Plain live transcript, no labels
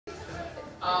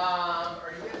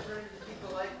Are you guys ready to keep the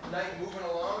night moving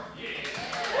along? Yeah.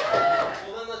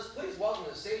 Well, then let's please welcome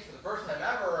to the stage for the first time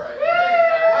ever,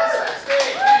 West Side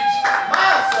Stage,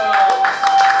 Milestones!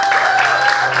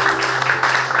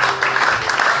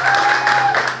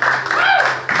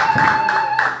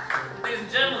 Ladies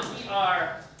and gentlemen, we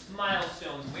are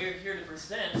Milestones. We're here to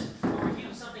present for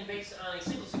you something based on a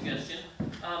single suggestion.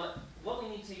 What we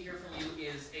need to hear from you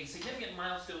is a significant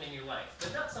milestone in your life,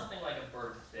 but not something like a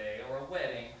birthday or a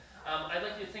wedding. I'd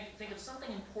like you to think of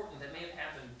something important that may have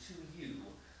happened to you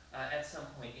at some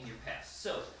point in your past.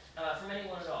 So, from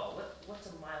anyone at all, what's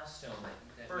a milestone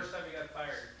that First time you got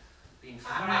fired. being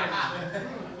fired?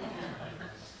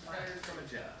 Fired from a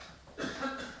job.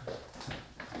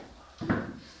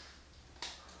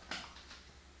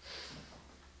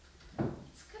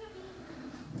 It's gonna be,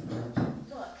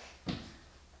 look,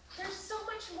 there's so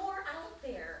much more out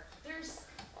there. I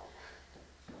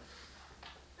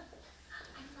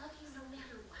love you no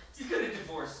matter what. You're gonna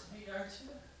divorce me, aren't you?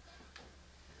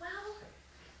 Well,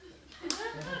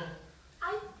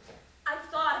 I've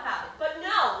thought about it, but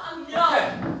no, no.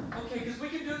 Okay, because we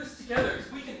can do this together.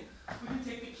 Because we can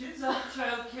take the kids out of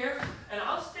childcare, and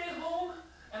I'll stay home,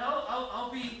 and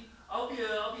I'll be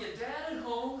a dad at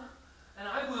home, and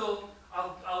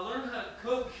I'll learn how to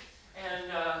cook,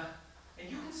 and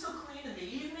you can still clean in the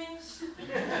evenings.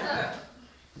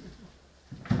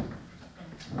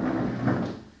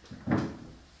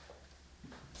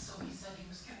 So he said he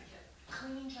was gonna get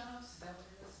cleaning jobs. Is that what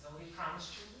it is? Is that what he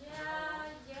promised you?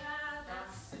 Yeah,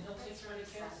 that's. And he'll take care of the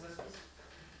kids.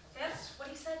 That's what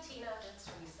he said, Tina. That's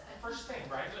what he said. First thing,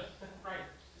 right? Right.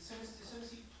 As soon as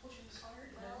he told you he was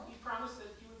fired, Well, he promised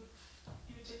that you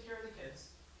would take care of the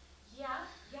kids. Yeah,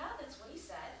 that's what he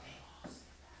said. They all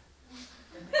say that.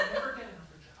 And they never get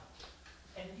another job.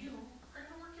 And you are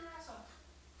gonna work your ass off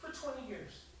for 20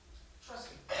 years. Trust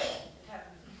me. It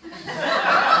happened to me.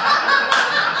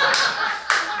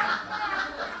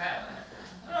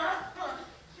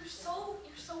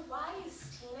 You're so wise,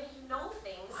 Tina. You know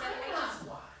things, and I'm I not just.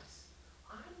 wise.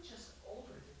 I'm just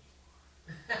older than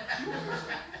you are.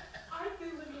 I've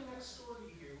been living next door to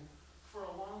you for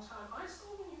a long time. I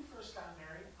saw when you first got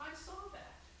married. I saw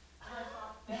that. And I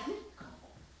thought, that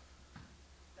couple,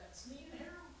 that's me and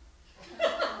Harold.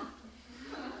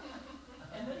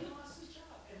 And then he lost his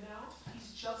job. And now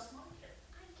he's just like him.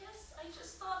 I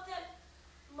just thought that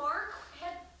Mark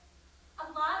had a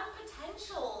lot of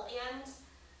potential, and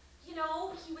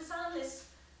he was on this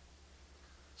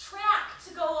track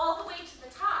to go all the way to the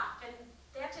top, and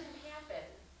that didn't happen.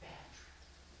 Bad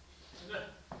trip.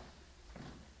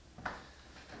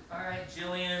 All right,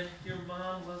 Jillian, your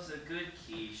mom loves a good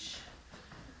quiche.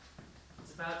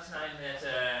 It's about time that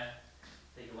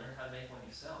you learn how to make one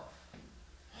yourself.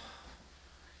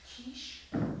 Quiche?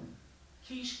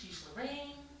 Quiche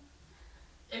Lorraine?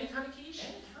 Any kind of quiche?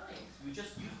 Any kind. You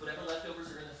just use whatever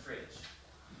leftovers are in the fridge.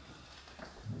 I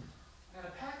got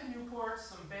a pack of Newports,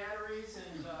 some batteries,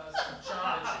 and some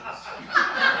Jamba juice.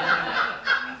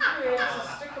 3 eggs, a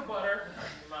stick of butter.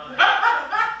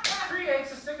 3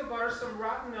 eggs, a stick of butter, some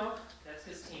rotten milk. That's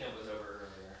because Tina was over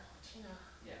earlier. Tina.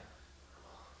 Yeah.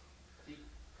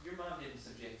 Your mom didn't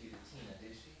subject you to Tina,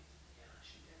 did she? Yeah,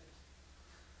 she did.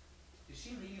 Did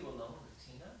she leave you alone with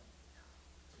Tina?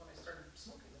 That's when I started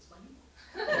smoking. That's my Newport.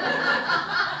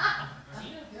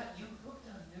 Tina got you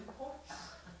hooked on Newports?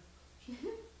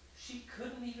 She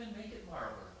couldn't even make it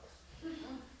Marlboro.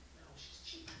 No, she's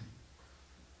cheap.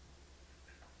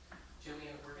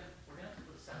 Jillian, we're gonna have to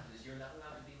put a stop to this. You're not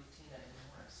allowed to be with Tina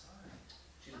anymore. I'm sorry.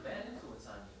 She's a bad influence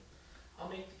on you. I'll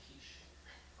make the quiche.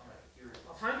 All right,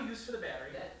 I'll find a use for the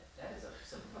battery. that is a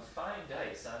fine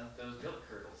dice on those milk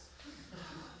curdles.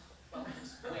 Well,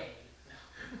 it's way.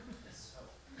 Yes, so.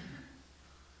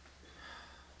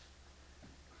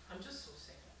 I'm just so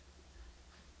sad.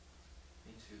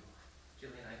 Me too.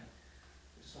 Jillian, I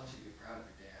just want you to be proud of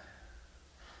your dad.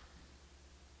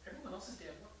 Everyone else's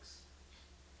dad works.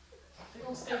 They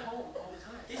don't stay home all the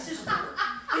time. This is work.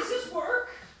 This is work.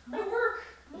 I work.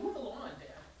 Mow the lawn,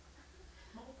 Dad.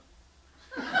 Mow.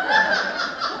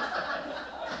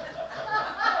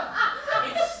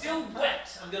 It's still wet.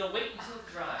 I'm gonna wait until it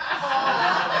dries.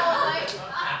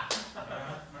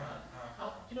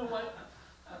 Oh, you know what?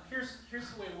 Here's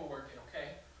the way we'll work it, okay?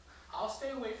 I'll stay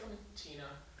away from Tina,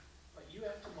 but you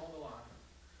have to mow the lawn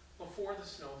before the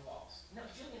snow falls. No,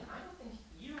 Jillian, I don't think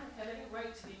you have any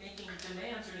right to be making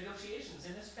demands or negotiations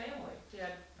in this family.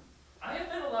 Dad, I have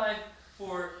been alive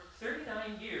for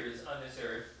 39 years on this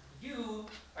earth. You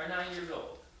are 9 years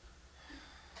old.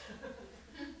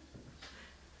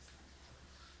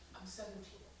 I'm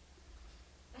 17.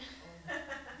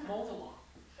 Mow the lawn.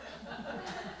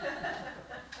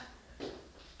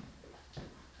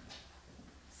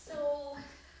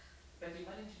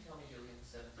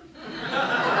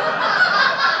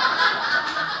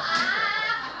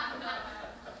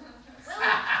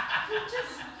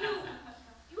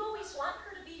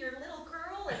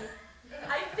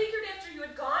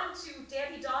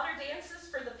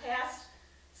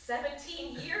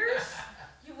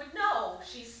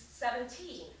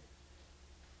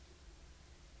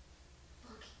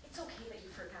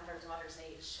 daughter's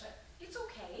age. It's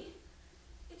okay.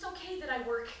 It's okay that I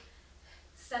work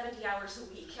 70 hours a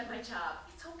week at my job.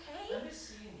 It's okay. I miss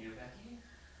seeing you, Becky.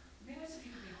 It'd be nice if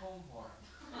you could be home more.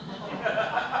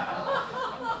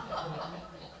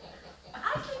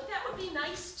 I think that would be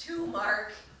nice too,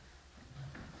 Mark.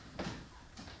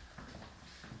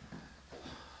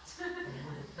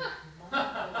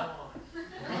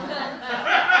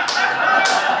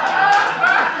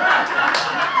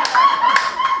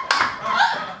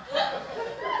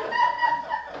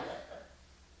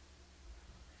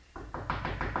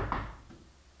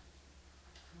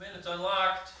 It's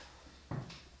unlocked.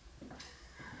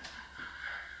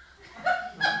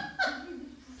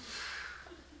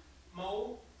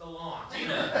 Mow the lawn.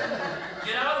 Tina,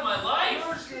 get out of my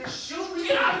life! She'll leave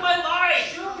Get out of my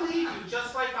life! She'll leave you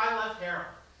just like I left Harold.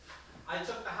 I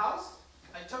took the house.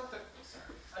 I took the.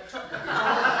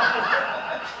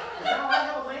 Now I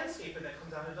have a landscaper that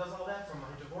comes out and does all that for my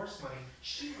divorce money.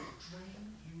 She will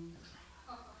drain you.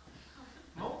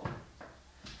 Mow.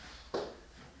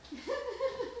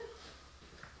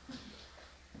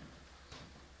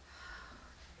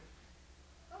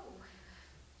 Oh,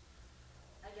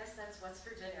 I guess that's what's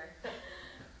for dinner.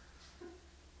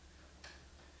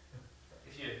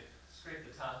 If you scrape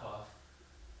the top off,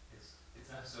 it's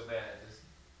not so bad. Just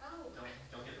Oh,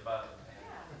 don't get the bottom of the pan.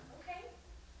 yeah, okay.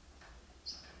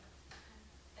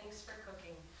 Thanks for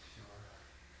cooking. Sure.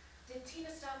 Did Tina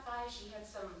stop by? She had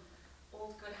some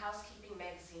old Good Housekeeping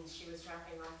magazines she was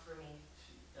dropping off for me.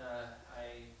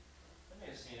 I may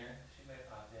have seen her. She may have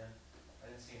popped in. I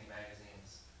didn't see any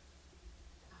magazines.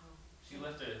 Oh. She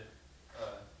left a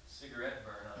cigarette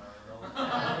burn on our room.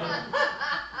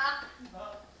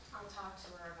 I'll talk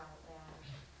to her about that.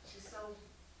 She's so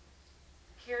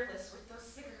careless with those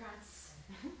cigarettes.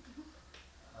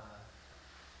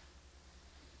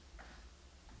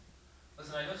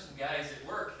 Listen, I know some guys at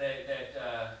work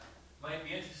that might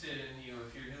be interested in you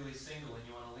if you're newly single and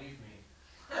you want to leave me.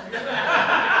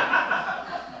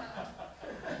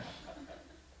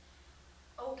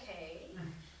 Okay.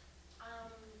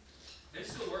 They're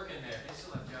still working there. They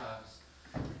still have jobs.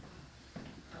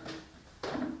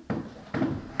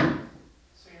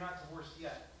 So you're not divorced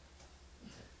yet?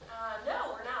 No,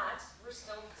 we're not. We're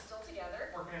still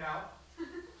together. Working it out?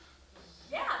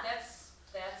 Yeah, that's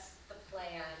the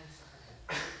plan.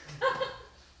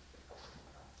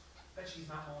 Bet she's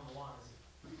not mowing the lawn, is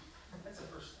he? That's the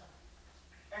first step.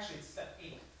 Actually, it's step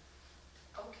 8.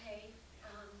 Okay.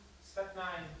 Step 9,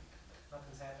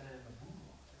 nothing's happening in the boo.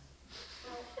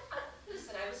 Well,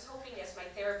 listen, I was hoping as my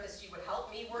therapist you would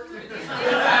help me work through these things.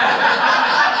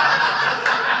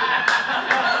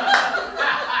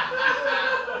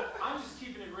 I'm just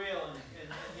keeping it real, and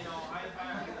you know,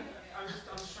 I'm just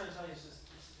trying to tell you, it's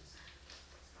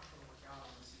not going to work out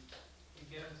unless you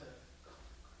get him to.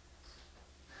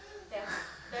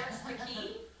 That's the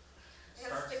key. That's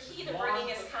Starts the key to with bringing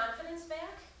lawn, his confidence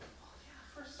back. Well, yeah,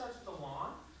 first starts with the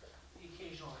lawn, the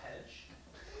occasional hedge.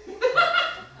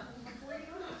 Before you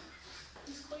know it,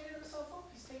 he's cleaning himself up.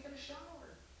 He's taking a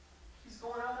shower. He's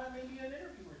going out on maybe an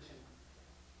interview or two.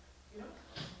 You know,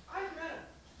 I've met him.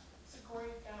 He's a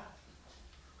great guy.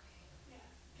 Yeah,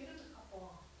 get him a couple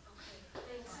on. Okay,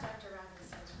 thanks, Dr.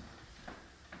 Robinson.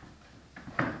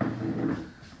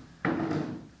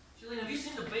 Julian, have you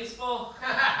seen the baseball?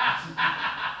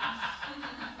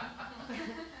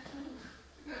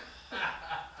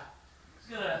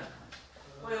 He's gonna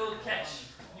play a little catch.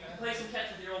 You can play some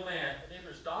catch with your old man. The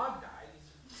neighbor's dog died.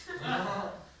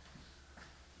 Oh.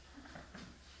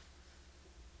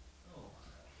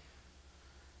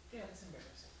 Dad, it's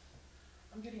embarrassing.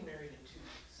 I'm getting married in 2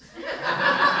 weeks.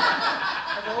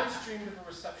 I've always dreamed of a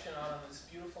reception out on this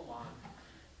beautiful lawn,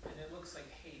 and it looks like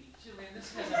Haiti. Julian,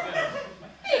 this hasn't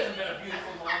been a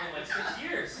beautiful lawn in like 6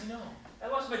 years. I know. I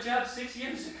lost my job 6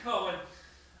 years ago, and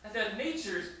I thought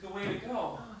nature's the way to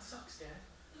go. Oh, it sucks, Dad.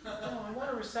 No, I want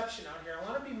a reception out here. I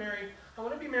want to be married. I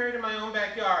want to be married in my own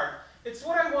backyard. It's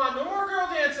what I want. No more girl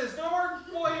dances. No more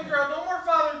boy and girl. No more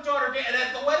father and daughter dance. And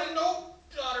at the wedding, no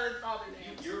daughter and father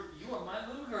dance. You are my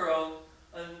little girl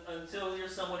until you're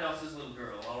someone else's little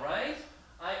girl, all right?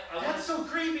 That's so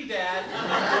creepy, Dad.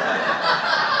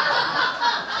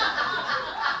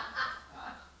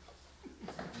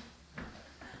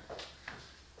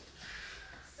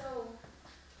 So,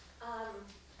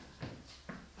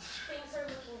 things are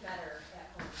looking better at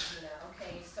home, Tina,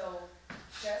 okay? So,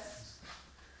 just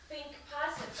think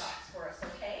positive thoughts for us,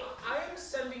 okay? I am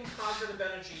sending positive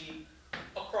energy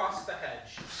across the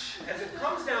hedge. As it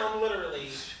comes down,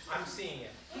 literally, I'm seeing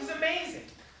it. He's amazing.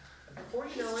 And before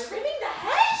you know He's it, trimming the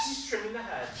hedge? he's trimming the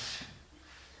hedge.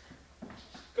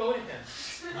 Go to him.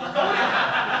 Go to him.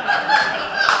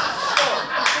 Go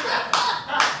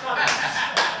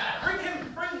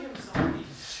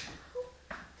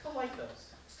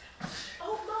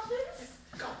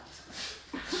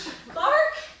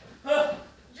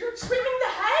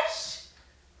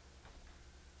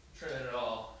Trim it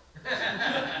all.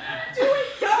 Doing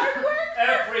yard work?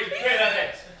 Every bit of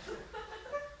it.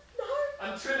 Mark,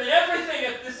 I'm trimming everything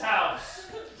at this house.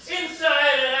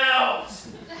 Inside and out.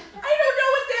 I don't know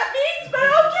what that means, but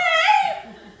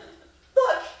okay.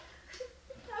 Look,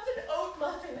 I have an oat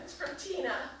muffin. It's from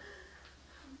Tina.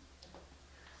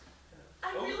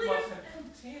 I Oat really muffin from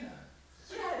Tina.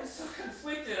 Yes. So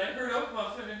conflicted. I heard oat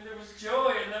muffin and there was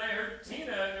joy, and then I heard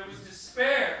Tina and there was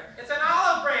despair. It's an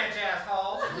olive branch,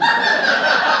 asshole.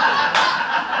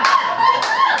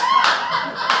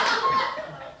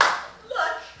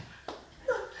 Look,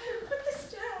 here, put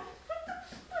this down.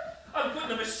 I'm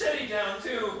putting a machete down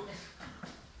too.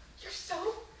 You're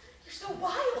so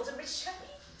wild, a machete.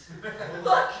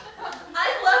 Look, I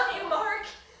love you, Mark,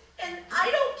 and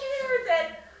I don't care that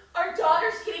our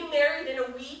daughter's getting married in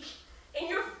a week, and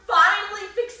you're finally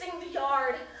fixing the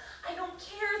yard. I don't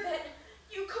care that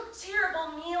you cook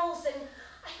terrible meals, and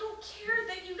I don't care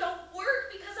that you don't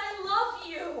work because I love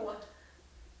you.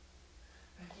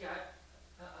 Becky, I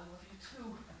love you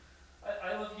too.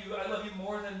 I love you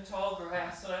more than tall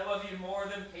grass, and I love you more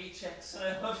than paychecks, and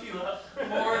I love you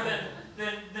more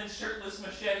than shirtless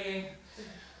macheteing.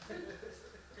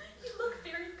 You look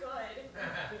very good.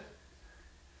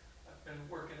 I've been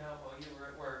working out while you were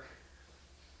at work.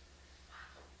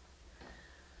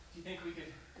 Do you think we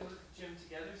could go to the gym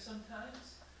together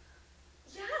sometimes?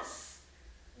 Yes.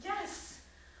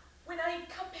 When I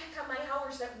come back on my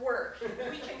hours at work,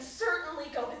 we can certainly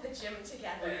go to the gym Well,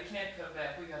 together. you can't come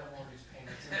back. We got a mortgage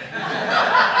payment to make.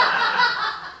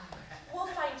 We'll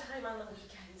find time on the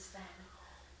weekends then.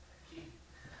 Becky,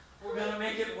 we're gonna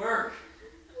make it work.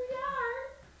 We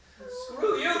are.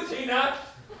 Screw you, Tina!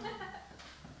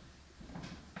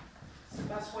 It's the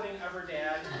best wedding ever,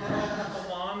 Dad. The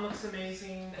lawn looks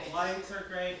amazing. The lights are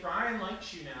great. Brian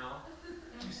likes you now.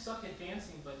 You suck at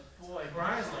dancing, but boy,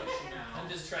 Brian likes you now. I'm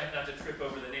just trying not to trip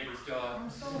over the neighbor's dog. I'm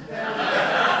so bad.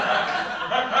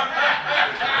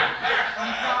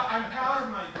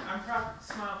 I'm proud.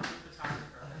 Smile for the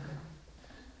photographer.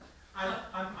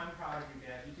 I'm proud of you,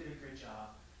 Dad. You did a great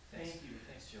job. Thank you.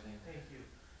 Thanks, Jillian. Thank you.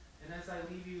 And as I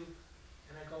leave you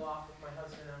and I go off with my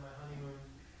husband on my honeymoon,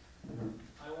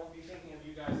 I won't be thinking of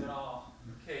you guys at all.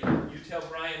 Okay, you tell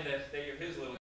Brian that you're his little